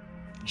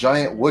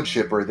giant wood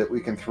chipper that we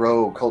can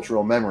throw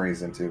cultural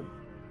memories into,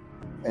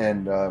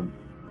 and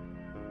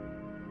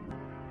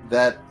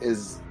that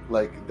is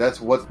like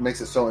that's what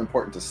makes it so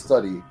important to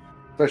study,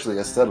 especially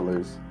as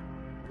settlers,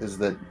 is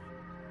that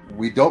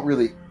we don't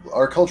really,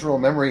 our cultural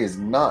memory is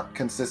not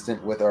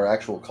consistent with our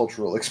actual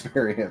cultural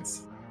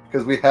experience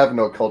because we have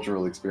no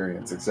cultural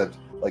experience except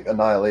like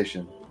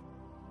annihilation,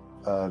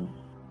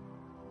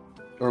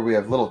 or we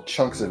have little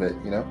chunks of it,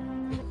 you know.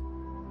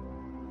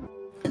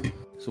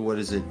 so what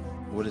is it?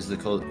 What is the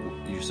culture?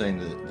 You're saying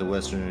that the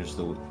Westerners,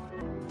 the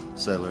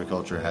settler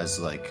culture, has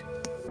like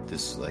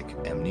this like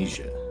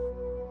amnesia,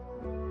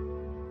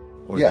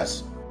 or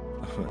Yes.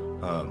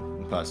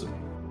 possibly,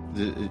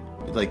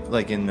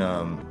 like in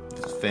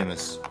this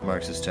famous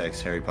Marxist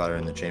text, Harry Potter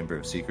and the Chamber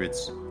of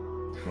Secrets,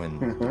 when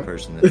the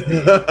person that's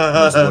being,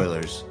 no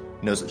spoilers,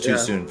 no too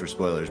soon for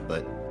spoilers,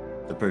 but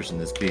the person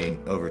that's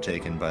being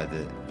overtaken by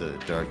the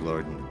Dark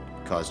Lord and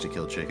caused to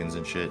kill chickens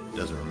and shit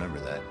doesn't remember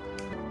that.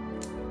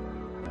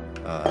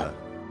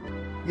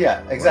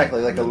 Yeah,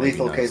 exactly. Like a Well, maybe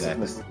lethal not case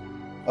exactly.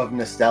 of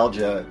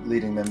nostalgia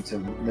leading them to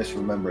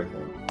misremember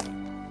things.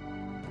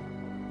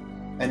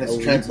 And it's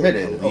A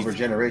transmitted lethal- over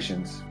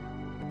generations.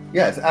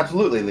 Yeah, it's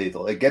absolutely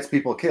lethal. It gets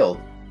people killed.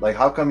 Like,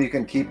 how come you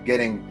can keep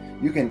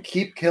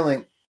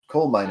killing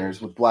coal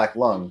miners with black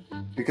lung?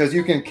 Because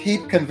you can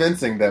keep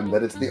convincing them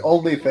that it's the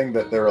only thing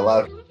that they're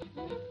allowed,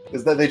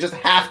 is that they just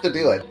have to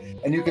do it.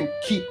 And you can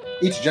keep,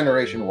 each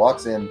generation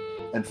walks in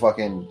and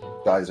fucking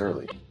dies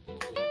early.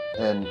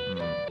 And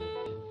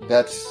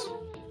that's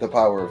the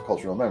power of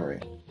cultural memory.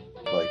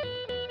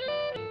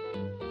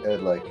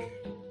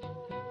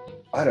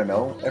 I don't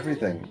know,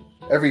 everything.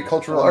 Every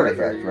cultural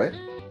artifact, right?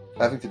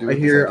 Having to do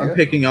with I'm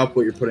picking up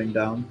what you're putting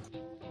down.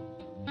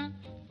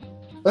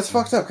 That's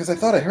fucked up, because I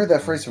thought I heard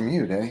that phrase from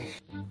you, Danny.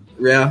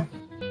 Yeah.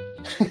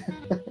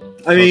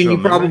 I mean, you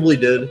probably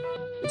did.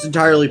 It's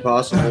entirely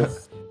possible.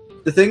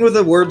 The thing with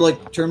a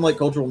term like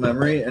cultural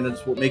memory, and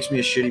it's what makes me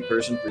a shitty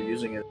person for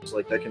using it, is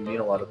like that can mean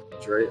a lot of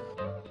things, right?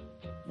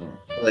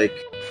 Like,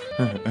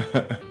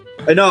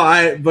 I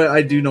know, but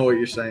I do know what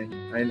you're saying.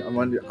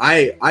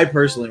 I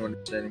personally am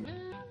understanding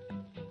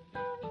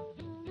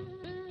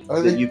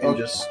that you can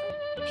just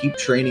keep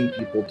training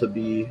people to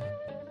be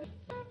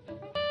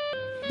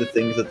the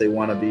things that they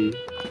want to be,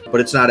 but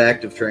it's not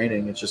active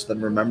training. It's just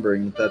them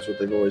remembering that that's what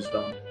they've always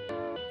done.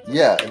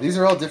 Yeah, these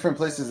are all different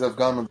places I've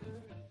gone.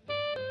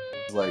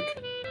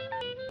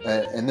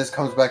 And this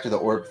comes back to the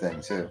orb thing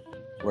too,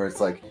 where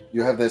it's like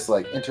you have this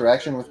like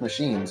interaction with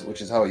machines,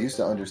 which is how I used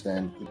to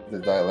understand the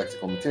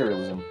dialectical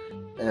materialism,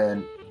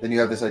 and then you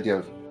have this idea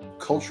of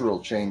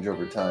cultural change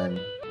over time,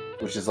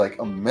 which is like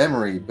a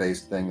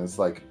memory-based thing. That's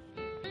like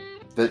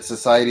that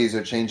societies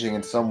are changing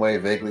in some way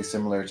vaguely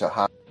similar to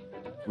how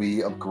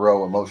we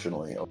grow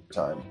emotionally over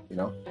time. You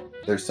know,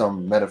 there's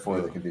some metaphor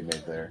that can be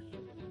made there,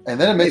 and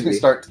then it makes me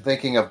start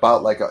thinking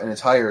about like an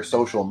entire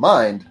social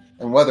mind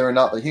and whether or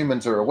not the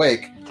humans are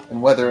awake,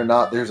 and whether or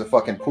not there's a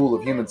fucking pool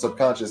of human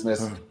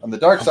subconsciousness on the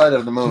dark side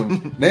of the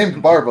moon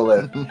named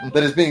Barbalith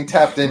that is being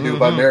tapped into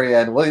by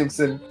Marianne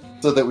Williamson,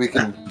 so that we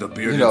can the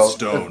bearded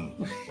stone.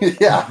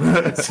 Yeah,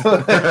 so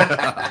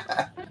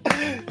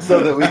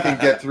that we can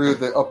get through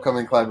the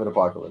upcoming climate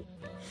apocalypse.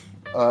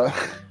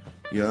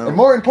 And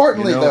more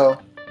importantly, though,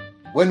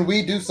 when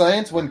we do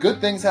science, when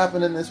good things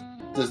happen in this,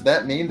 does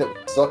that mean that we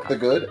suck the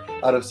good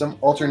out of some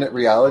alternate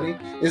reality?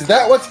 Is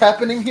that what's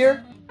happening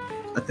here?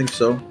 I think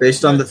so.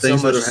 Based on the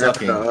things that have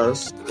happened to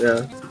us.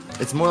 Yeah.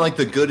 It's more like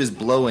the good is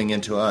blowing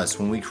into us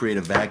when we create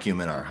a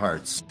vacuum in our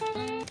hearts.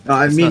 No,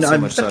 I mean, not so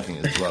much sucking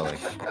as blowing.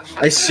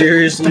 I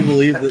seriously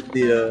believe that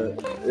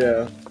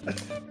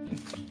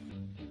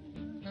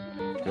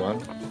Go on.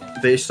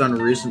 Based on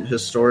recent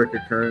historic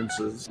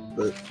occurrences,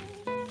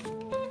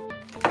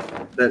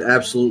 that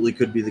absolutely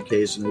could be the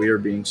case, and we are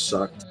being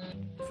sucked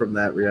from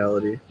that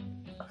reality.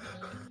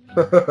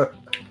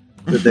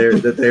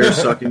 that they are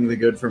sucking the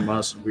good from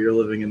us. We are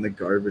living in the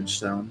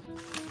garbage town.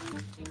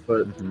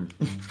 But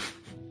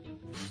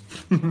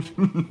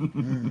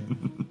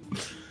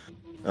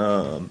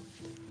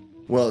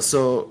well,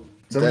 so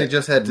somebody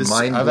just had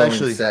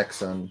mind-blowing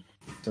sex on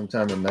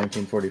sometime in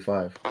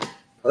 1945.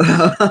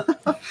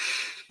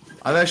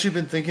 I've actually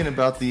been thinking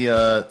about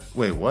the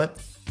wait, what?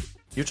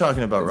 You're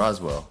talking about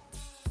Roswell.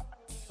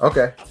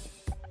 Okay.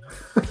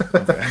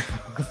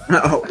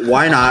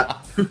 Why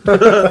not?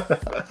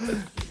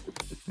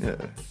 Yeah,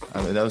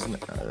 I mean that was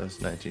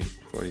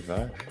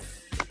 1945.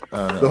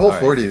 The whole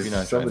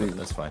 40s. Somebody,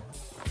 that's fine.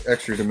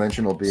 Extra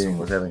dimensional being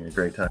was having a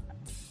great time.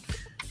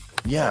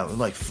 Yeah,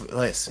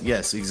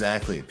 yes,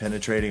 exactly.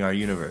 Penetrating our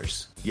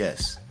universe.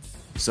 Yes.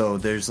 So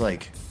there's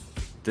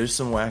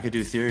some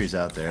wackadoo theories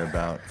out there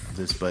about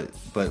this, but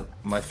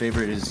my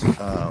favorite is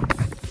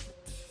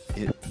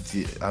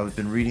I've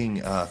been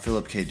reading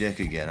Philip K. Dick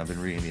again. I've been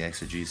reading the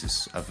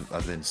exegesis.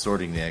 I've been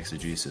sorting the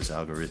exegesis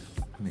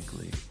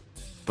algorithmically,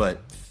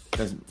 but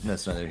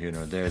that's neither here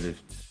nor there.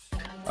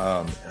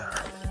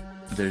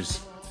 There's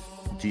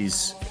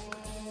this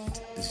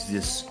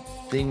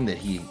thing that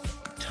he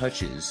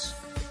touches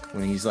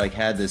when he's like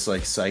had this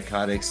like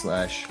psychotic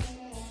slash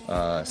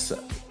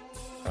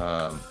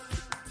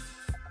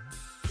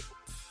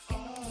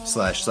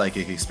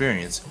psychic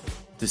experience.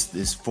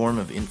 This form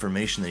of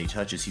information that he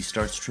touches, he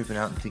starts tripping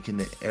out and thinking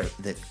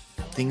that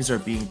things are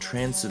being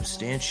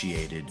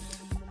transubstantiated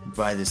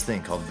by this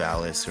thing called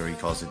Valis, or he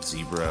calls it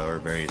Zebra, or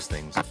various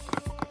things.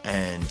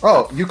 And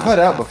you cut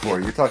out before.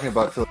 You're talking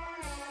about Philip.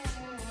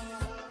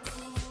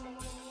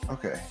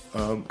 Okay.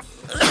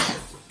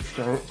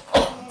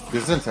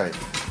 Gesundheit.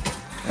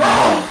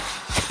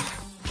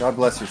 God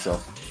bless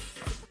yourself.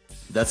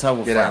 That's how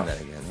we'll Get find out.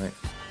 that again, right?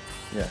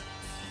 Yeah.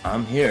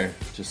 I'm here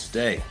to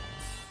stay.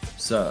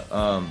 So,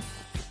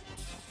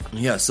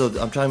 yeah. So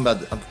I'm talking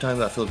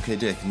about Philip K.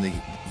 Dick and the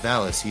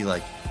Valis. He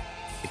like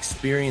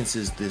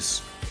experiences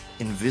this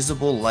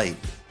invisible light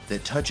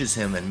that touches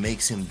him and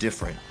makes him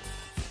different.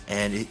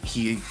 And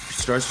he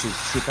starts to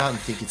trip out and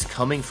think it's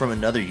coming from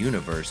another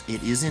universe.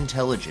 It is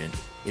intelligent.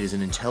 It is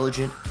an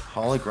intelligent,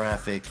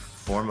 holographic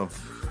form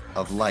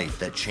of light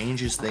that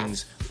changes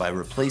things by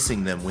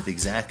replacing them with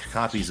exact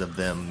copies of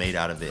them made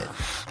out of it.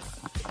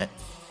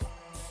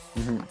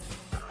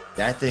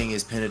 That thing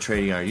is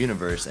penetrating our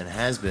universe and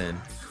has been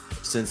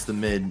since the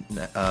mid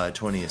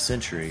 20th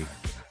century,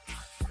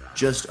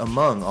 just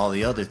among all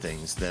the other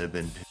things that have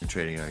been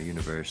penetrating our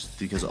universe,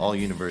 because all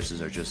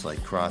universes are just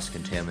like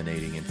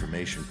cross-contaminating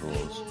information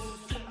pools.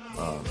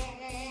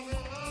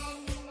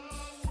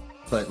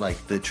 But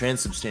like the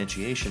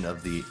transubstantiation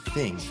of the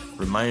thing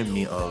reminded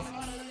me of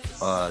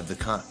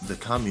the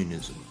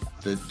communism,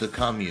 the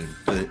commune,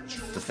 the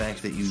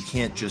fact that you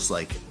can't just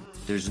like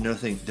there is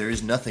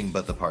nothing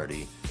but the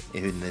party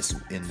in this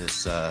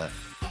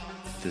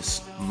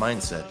this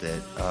mindset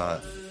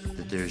that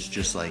there's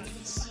just like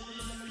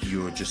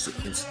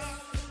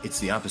it's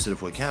the opposite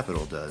of what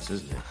capital does,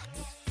 isn't it?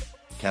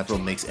 Capital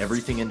makes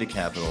everything into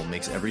capital,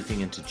 makes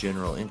everything into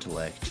general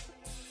intellect,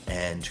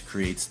 and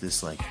creates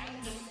this like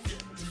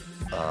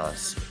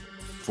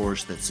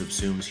force that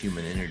subsumes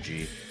human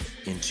energy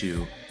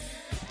into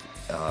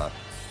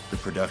the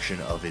production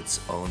of its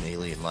own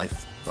alien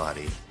life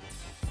body.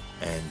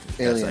 And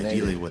that's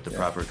ideally what the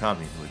proper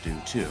commune would do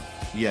too.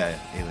 Yeah,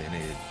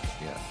 alienated.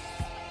 Yeah.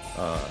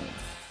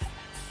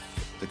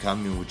 The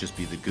commune would just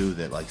be the goo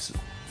that like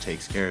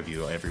takes care of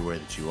you everywhere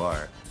that you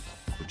are.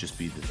 It would just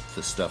be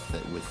the stuff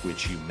that with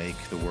which you make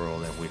the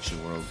world and which the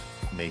world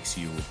makes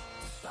you,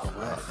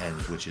 and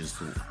which is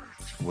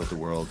what the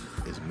world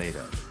is made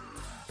of.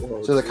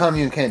 So the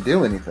commune can't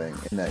do anything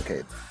in that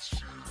case.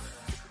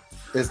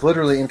 It's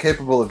literally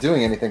incapable of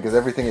doing anything because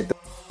everything it does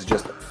is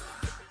just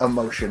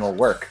emotional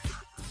work.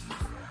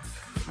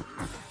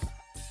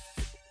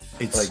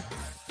 It's like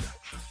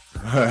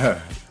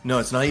no,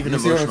 it's not even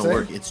emotional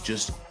work. It's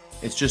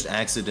just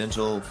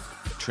accidental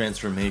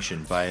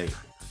transformation by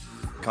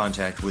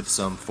contact with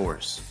some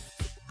force.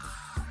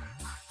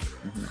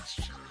 Mm-hmm.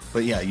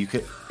 But yeah, you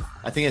could.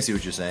 I think I see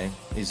what you're saying.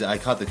 I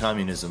caught the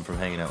communism from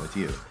hanging out with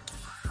you,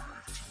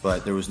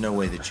 but there was no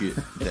way that you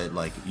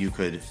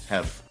could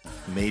have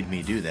made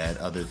me do that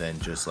other than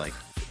just like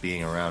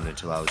being around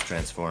until I was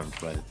transformed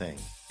by the thing.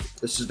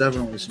 This is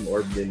definitely some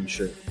orb gang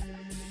shit.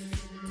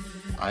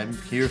 I'm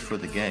here for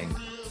the gang.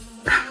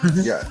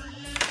 Yeah.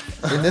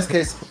 In this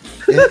case,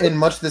 in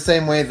much the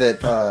same way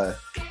that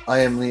I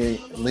am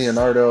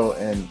Leonardo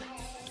and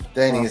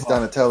Danny is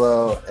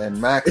Donatello and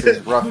Max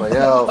is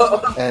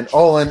Raphael and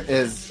Olin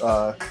is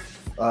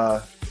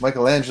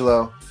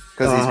Michelangelo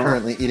because he's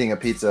currently eating a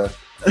pizza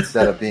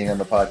instead of being on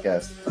the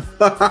podcast.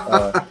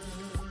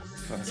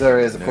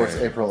 Sarah is, of course,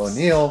 April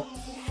O'Neil.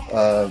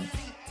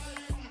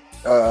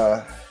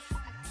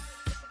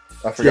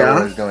 I forgot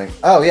where I was going.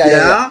 Oh,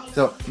 yeah.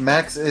 So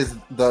Max is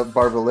the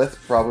Barbalith,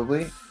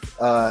 probably.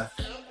 I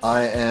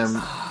am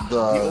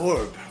the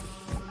orb.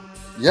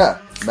 Yeah,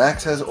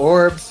 Max has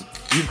orbs.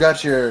 You've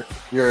got your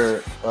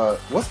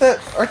what's that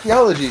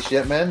archaeology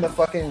shit, man? The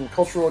fucking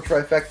cultural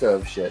trifecta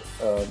of shit.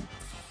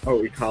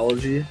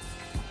 Ecology?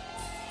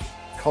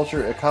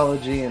 Culture,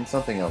 ecology, and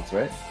something else,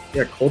 right?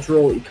 Yeah,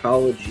 cultural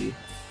ecology.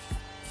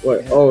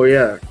 What? Yeah. Oh,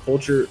 yeah.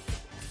 Culture,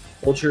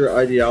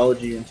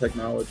 ideology, and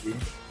technology.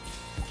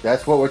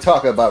 That's what we're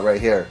talking about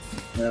right here.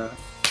 Yeah.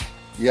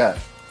 Yeah.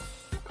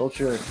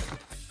 Culture.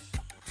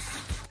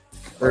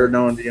 Or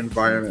knowing the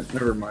environment.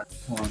 Never mind.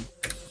 Hold on.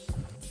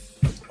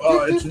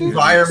 Oh, it's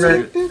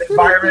environment,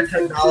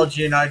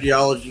 technology, and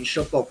ideology.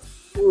 Shut the f***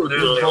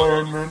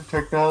 Environment,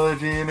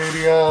 technology, and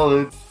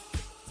ideology.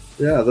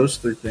 Yeah, those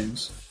three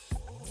things.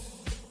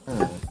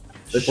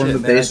 They form the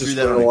basis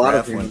for a lot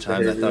of things. One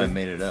time, I thought I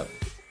made it up.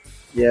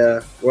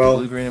 Yeah, well,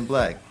 blue, green, and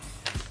black.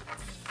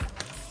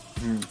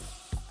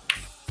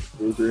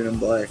 Blue, green, and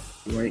black.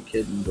 You ain't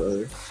kidding,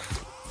 brother.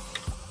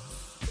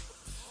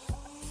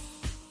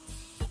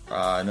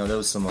 No, that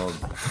was some old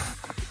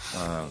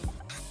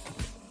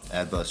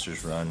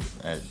Adbusters run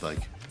at like.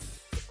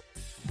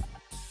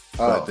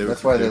 Oh,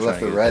 that's why they left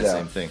the red out.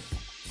 Same thing.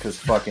 Because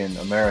fucking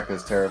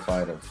America's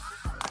terrified of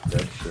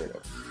red shit.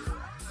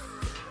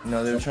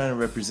 No, they were trying to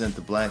represent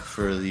the black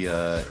for the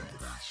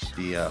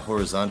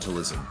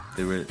horizontalism.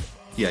 They were,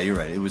 yeah, you're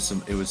right. It was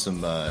some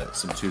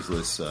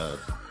toothless.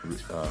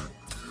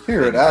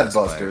 Here at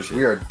Adbusters,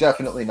 we are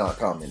definitely not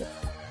communist,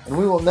 and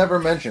we will never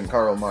mention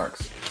Karl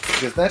Marx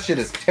because that shit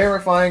is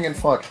terrifying and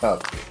fucked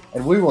up,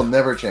 and we will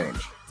never change.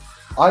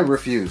 I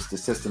refuse to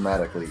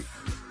systematically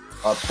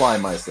apply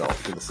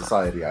myself to the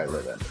society I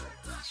live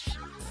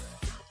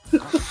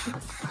in.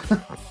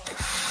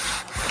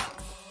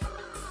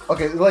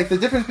 Okay, like the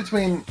difference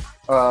between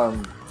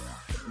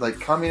like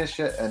communist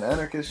shit and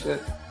anarchist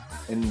shit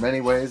in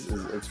many ways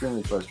is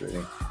extremely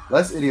frustrating.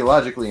 Less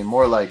ideologically and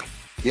more like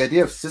the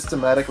idea of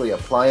systematically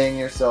applying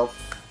yourself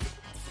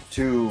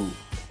to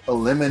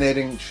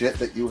eliminating shit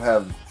that you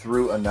have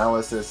through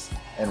analysis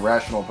and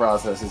rational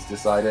processes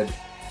decided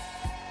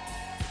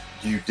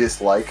you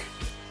dislike.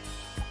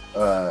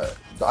 I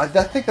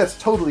think that's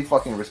totally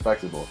fucking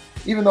respectable.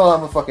 Even though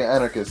I'm a fucking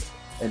anarchist,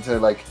 and to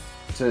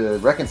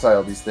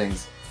reconcile these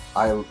things,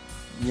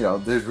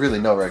 there's really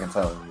no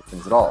reconciling these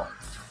things at all.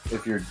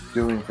 If you're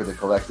doing for the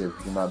collective,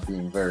 you're not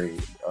being very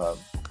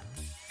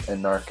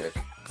anarchic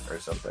or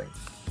something.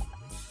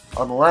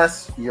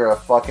 Unless you're a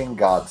fucking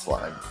god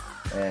slime,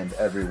 and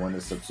everyone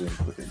is subsumed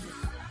within you.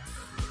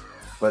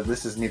 But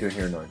this is neither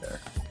here nor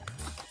there.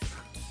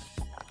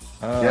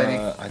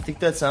 I think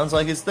that sounds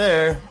like it's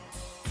there.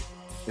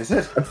 Is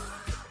it?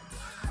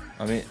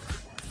 I mean,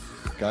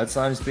 God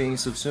slimes being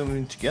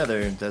subsumed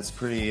together. That's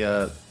pretty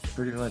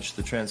much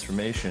the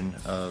transformation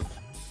of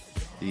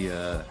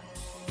the.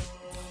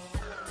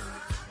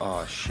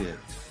 Oh shit!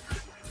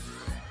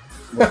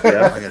 Yeah.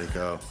 I gotta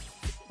go.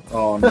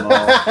 Oh no.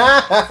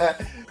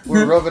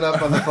 We're rubbing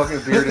up on the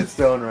fucking bearded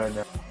stone right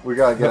now. We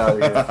gotta get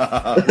out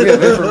of here. We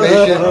have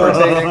information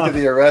pertaining to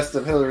the arrest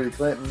of Hillary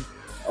Clinton.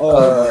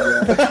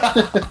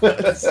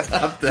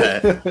 Stop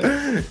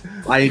that!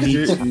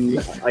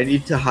 I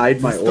need to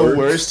hide my It's orbs. the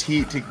worst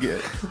heat to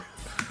get.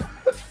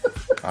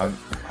 I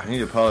need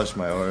to polish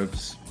my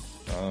orbs.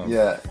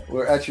 Yeah,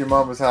 we're at your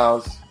mama's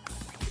house,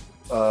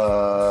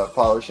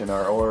 polishing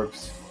our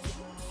orbs.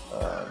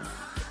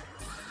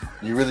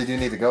 You really do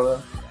need to go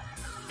though?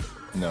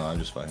 No, I'm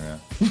just fucking around.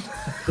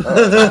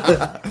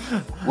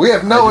 We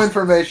have no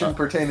information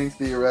pertaining to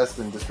the arrest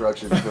and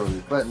destruction of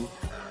Hillary Clinton.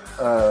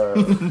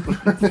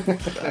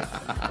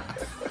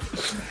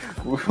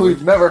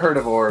 We've never heard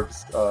of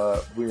orbs.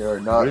 We are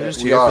not. We're just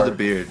we here are for the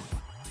beard.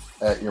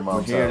 at your We're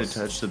mom's here house, to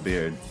touch the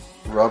beard.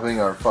 rubbing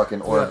our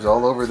fucking orbs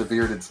all over the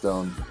bearded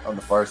stone on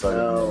the far side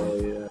of the Oh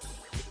room. yeah.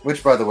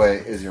 Which, by the way,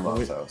 is your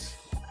mom's house.